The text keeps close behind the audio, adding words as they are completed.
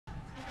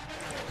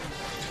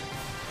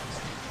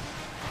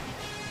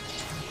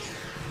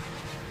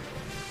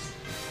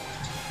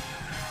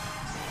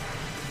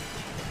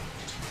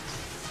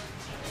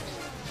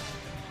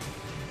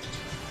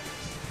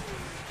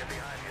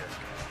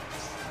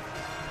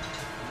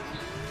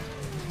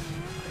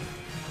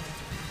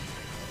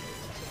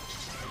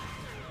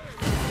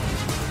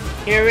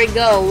Here we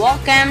go.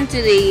 Welcome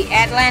to the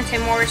Atlanta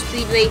Motor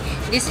Speedway.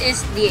 This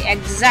is the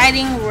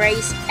exciting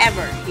race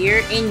ever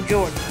here in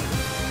Georgia.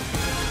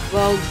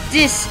 Well,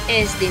 this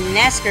is the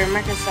NASCAR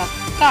Microsoft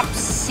Cup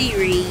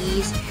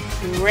Series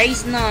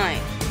Race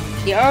 9.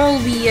 The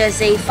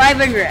RLBSA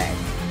 500.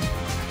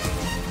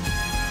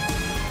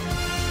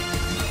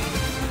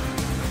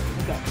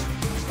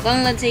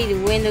 Colin Lindsay,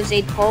 the Windows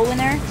 8 pole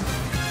winner.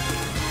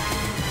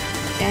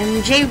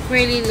 And Jay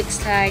really looks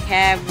like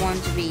have an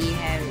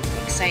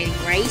exciting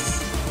race.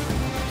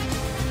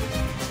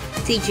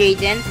 TJ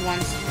Dent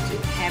wants to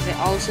have it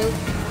also,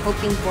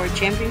 hoping for a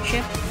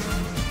championship.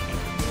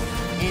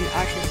 And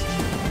Ashes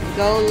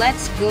go.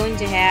 Let's going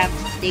to have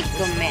the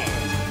command.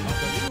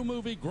 The new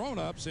movie Grown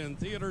Ups in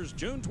theaters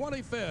June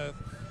 25th.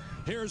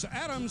 Here's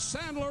Adam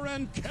Sandler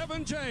and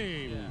Kevin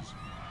James.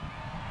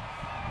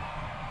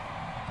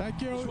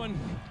 Thank you. This one.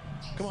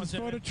 Come on,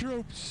 for the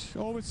troops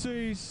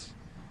overseas.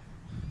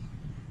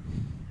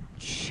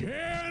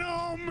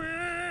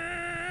 Gentlemen,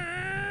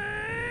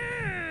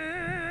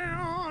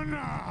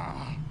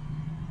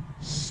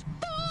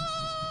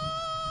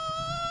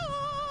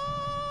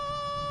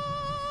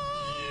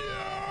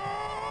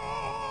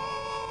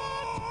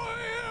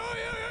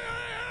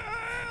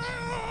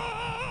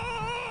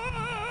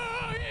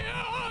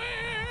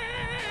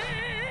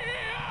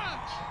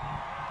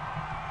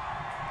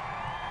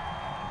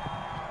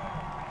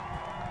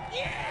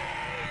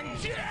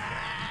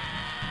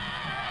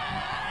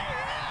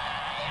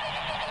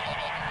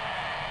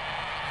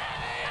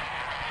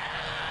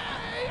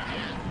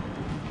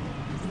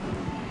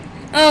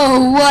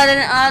 Oh, what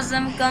an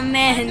awesome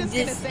command! I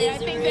think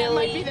that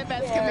might be the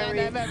best command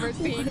I've ever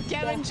seen.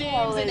 Kevin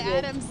James and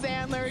Adam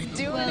Sandler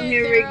doing well, it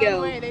here their we go.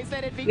 own way. They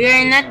said it'd be We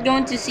are great. not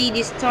going to see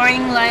the starting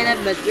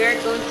lineup, but we are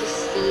going to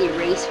see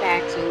race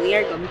facts, so we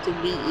are going to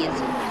be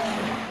easy.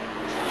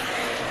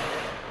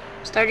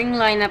 Starting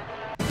lineup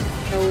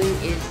showing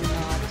is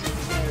not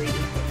very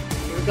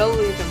important. Here we go.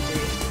 Here comes the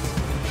race.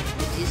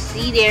 As you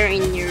see there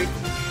in your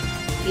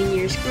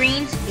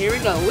screens, here we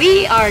go.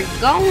 We are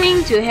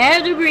going to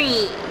have the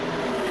green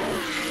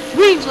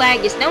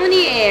flag is now in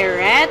the air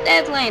at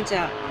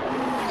Atlanta.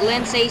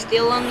 Lindsay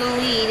still on the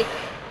lead.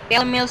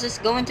 Bailey Mills is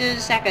going to the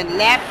second.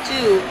 Lap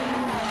 2.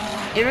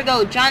 Here we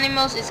go. Johnny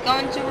Mills is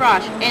going to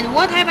rush. And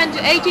what happened to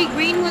AJ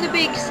Green with a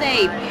big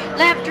save?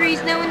 Lap 3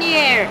 is now in the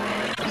air.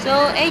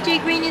 So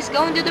AJ Green is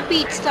going to the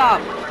pit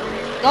stop.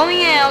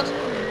 Going out.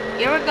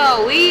 Here we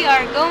go. We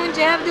are going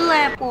to have the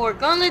lap 4.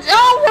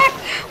 Oh,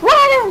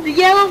 what? The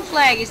yellow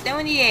flag is now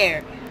in the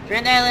air.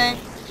 Trent Allen,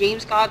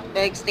 James Scott,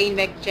 Beck,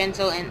 Steinbeck,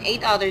 Jensel, and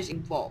 8 others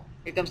involved.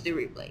 Here comes the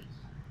replay.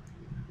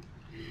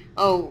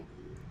 Oh,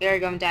 they're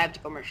going to have the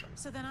commercial.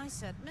 So then I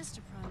said,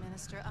 Mr. Prime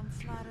Minister, I'm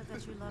flattered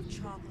that you love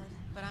chocolate,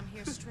 but I'm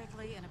here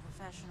strictly in a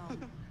professional...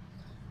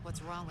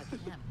 What's wrong with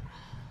him?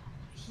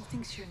 He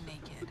thinks you're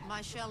naked.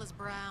 My shell is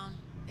brown.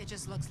 It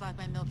just looks like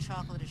my milk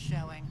chocolate is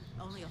showing.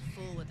 Only a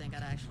fool would think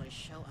I'd actually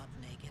show up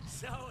naked.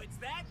 So it's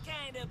that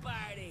kind of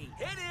party.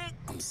 Hit it!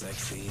 I'm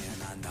sexy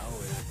and I know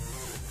it.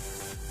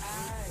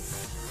 Aye.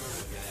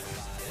 Look at that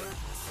body.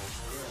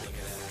 Look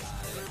at that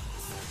body.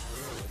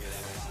 Look at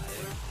that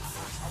body.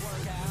 I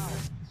work out.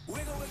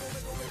 Wiggle, wiggle,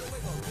 wiggle, wiggle,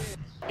 wiggle.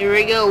 Here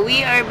we go.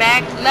 We are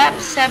back. Lap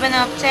 7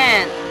 of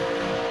 10.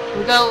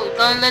 We go.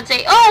 Let's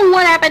say. Oh,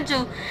 what happened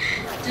to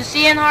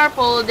CN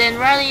Harple? Then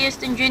Riley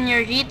Houston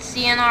Jr. hits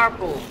CN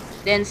Harple.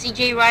 Then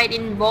CJ Wright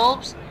in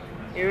bulbs.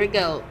 Here we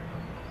go.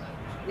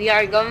 We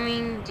are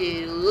going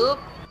to look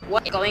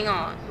what's going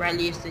on.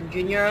 Riley Houston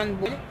Jr. on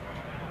board.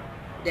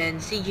 Then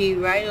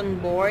CJ Wright on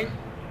board.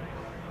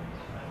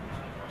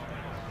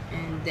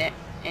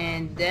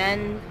 And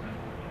then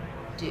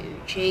to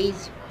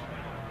chase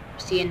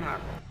CN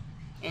Harple.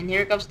 And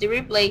here comes the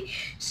replay.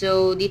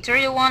 So the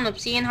 31 of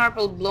CN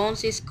Harple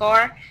blows his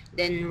car.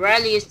 Then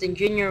Riley Houston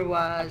Jr.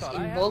 was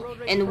involved.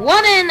 And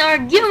what an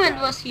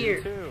argument was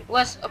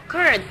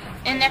occurred.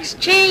 An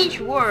exchange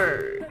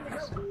words.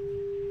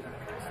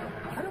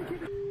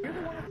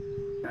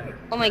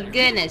 Oh my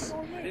goodness.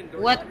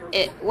 What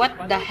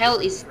the hell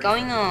is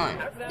going on?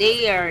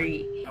 They are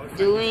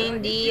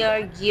doing the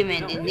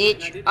argument in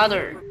each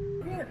other.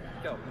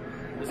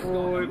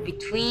 Or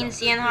between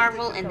CN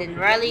Harple and then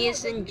Riley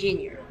Houston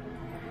Jr.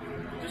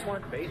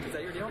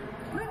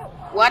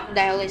 What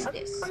the hell is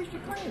this? Here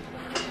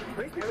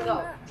we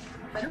go.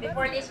 But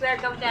before this, we are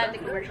going to have the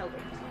commercial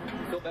break.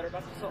 Feel better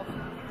about yourself? I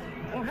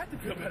don't have to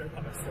feel better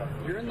about myself.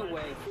 You're in the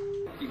way,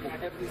 people,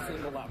 every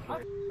single lap.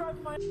 I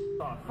driving my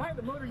off. If I had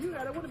the motor you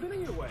had, I would have been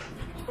in your way.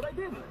 But I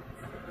didn't.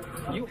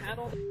 You had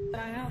all the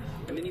that I have,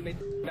 and then you made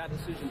the bad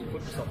decision to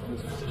put yourself in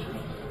this position.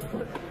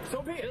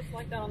 So be it. Just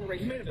like that on the race.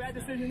 You made a bad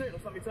decision there.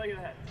 Let's let me tell you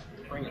that.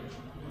 Bring it.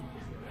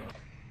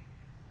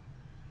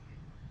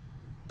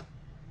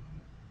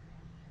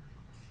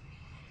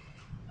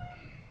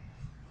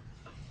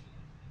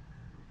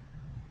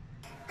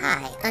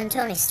 Hi, I'm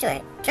Tony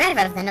Stewart,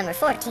 driver of the number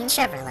 14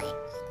 Chevrolet.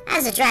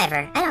 As a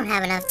driver, I don't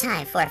have enough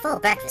time for a full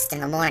breakfast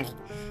in the morning,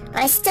 but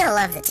I still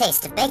love the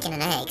taste of bacon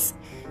and eggs,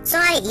 so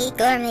I eat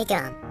gourmet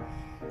gum.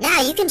 Now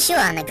you can chew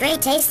on the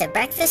great taste of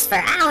breakfast for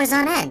hours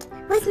on end,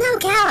 with no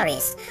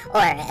calories,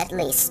 or at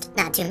least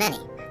not too many.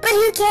 But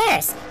who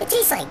cares? It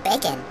tastes like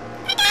bacon.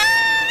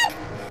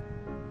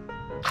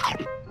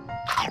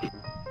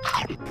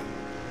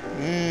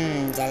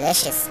 Mmm,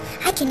 delicious.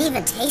 I can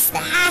even taste the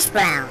hash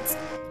browns.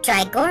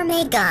 Try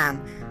gourmet gum,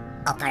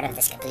 all part of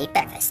this complete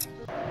breakfast.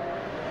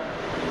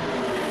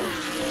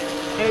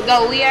 Here we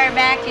go, we are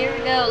back, here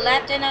we go,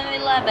 lap 10 on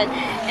 11,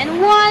 and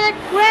what a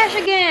crash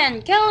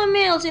again! Kelly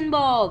Mills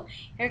involved.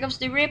 Here comes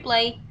the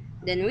replay,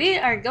 then we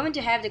are going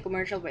to have the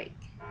commercial break.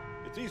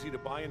 It's easy to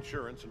buy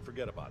insurance and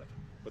forget about it,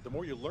 but the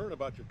more you learn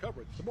about your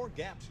coverage, the more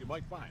gaps you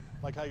might find.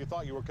 Like how you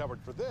thought you were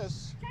covered for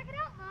this. Check it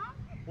out, Mom.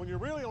 When you're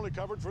really only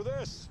covered for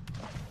this.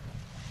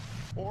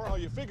 Or how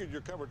you figured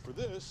you're covered for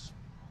this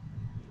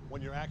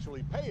when you're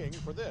actually paying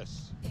for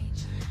this.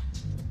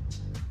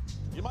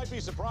 You might be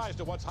surprised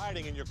at what's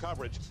hiding in your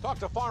coverage. Talk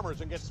to farmers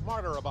and get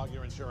smarter about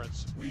your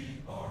insurance. We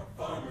are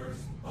farmers.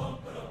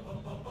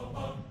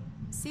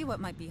 See what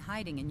might be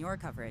hiding in your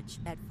coverage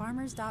at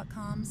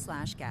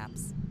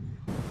farmers.com/gaps.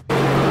 Here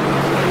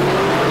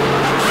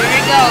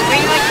we go,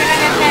 green light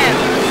trigger FM.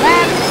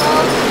 Lap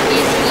 12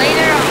 is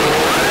later on.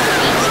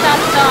 Speed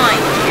stop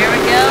time. Here we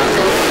go,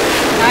 so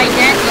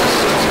Titan goes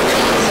to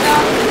speed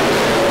stop.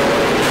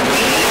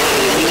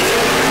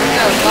 Here we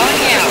go,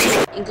 going out,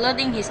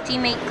 including his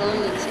teammate Colin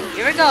Lindsay.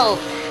 Here we go,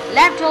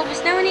 lap 12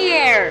 is now in the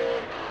air.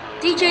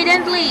 DJ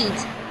Dent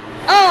leads.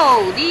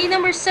 Oh, the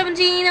number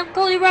 17 of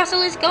Cody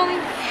Russell is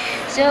going.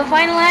 So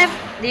final lap,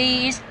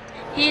 his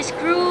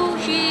crew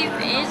chief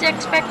is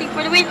expecting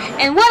for the win.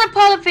 And what a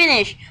pole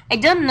finish! I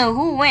don't know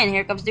who won.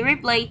 Here comes the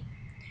replay.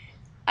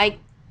 I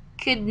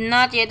could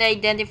not yet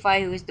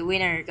identify who is the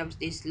winner. Here comes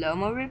this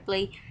slow-mo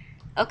replay.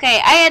 Okay,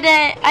 I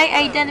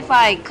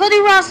identify. Cody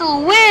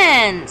Russell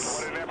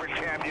wins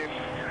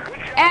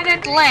at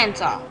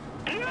Atlanta.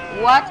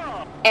 What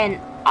an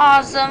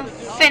awesome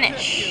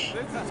finish!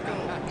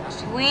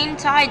 Between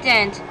Ty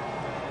Dent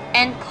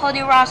and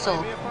Cody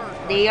Russell,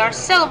 they are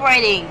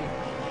celebrating.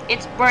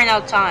 It's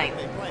burnout time.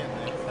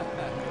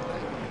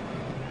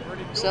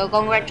 So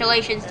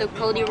congratulations to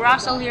Cody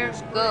Russell. Here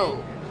we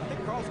go.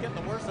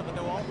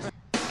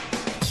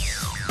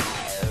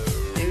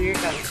 Here you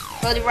go.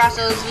 Cody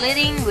Russell is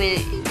leading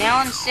with now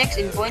on 6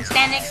 in point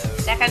standings.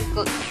 Second,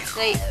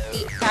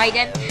 Ty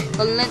Dent,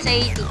 Colin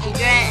Lindsay,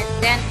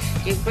 TJ Dent,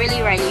 Jake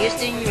Briley, Riley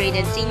Houston,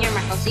 Raiden Sr.,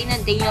 Michael Cena,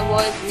 Daniel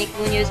Boyd, Nick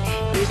Munoz,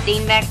 Bruce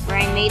Steinbeck,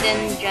 Brian Maiden,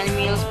 Johnny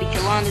Mills,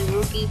 Picholon, the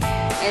rookie,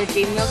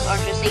 LJ Mills,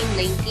 Arthur Sane,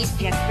 Lane Peace,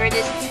 Jack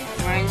Curtis,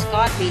 Ryan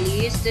Scott,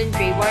 Bailey Houston,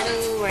 Trey Bartle,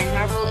 Ryan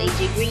Harple,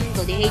 AJ Green,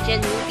 Cody Hagen,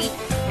 rookie,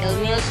 L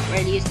Mills,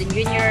 Riley Houston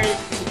Jr.,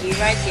 CJ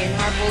Wright, Darren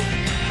Harple,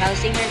 Kyle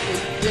Singer,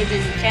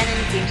 Cleveland Shannon,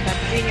 James Scott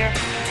Jr.,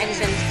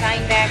 Edison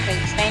Steinbeck,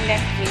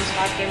 James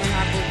Scott, Cameron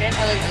Harple, Trent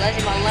Allen,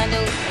 Alessia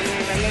Orlando,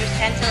 Ramirez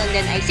Chancel, and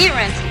then I see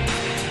Ransom.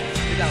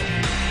 Here we go.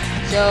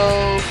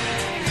 So,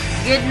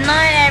 good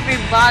night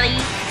everybody,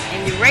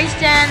 and the race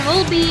then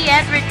will be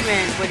at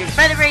Richmond for the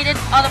Federated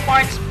Auto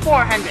Parts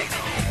 400.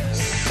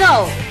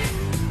 So,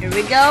 here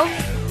we go.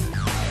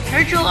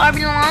 Hierjel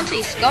Arvin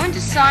is going to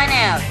sign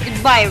out.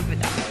 Goodbye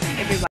everybody.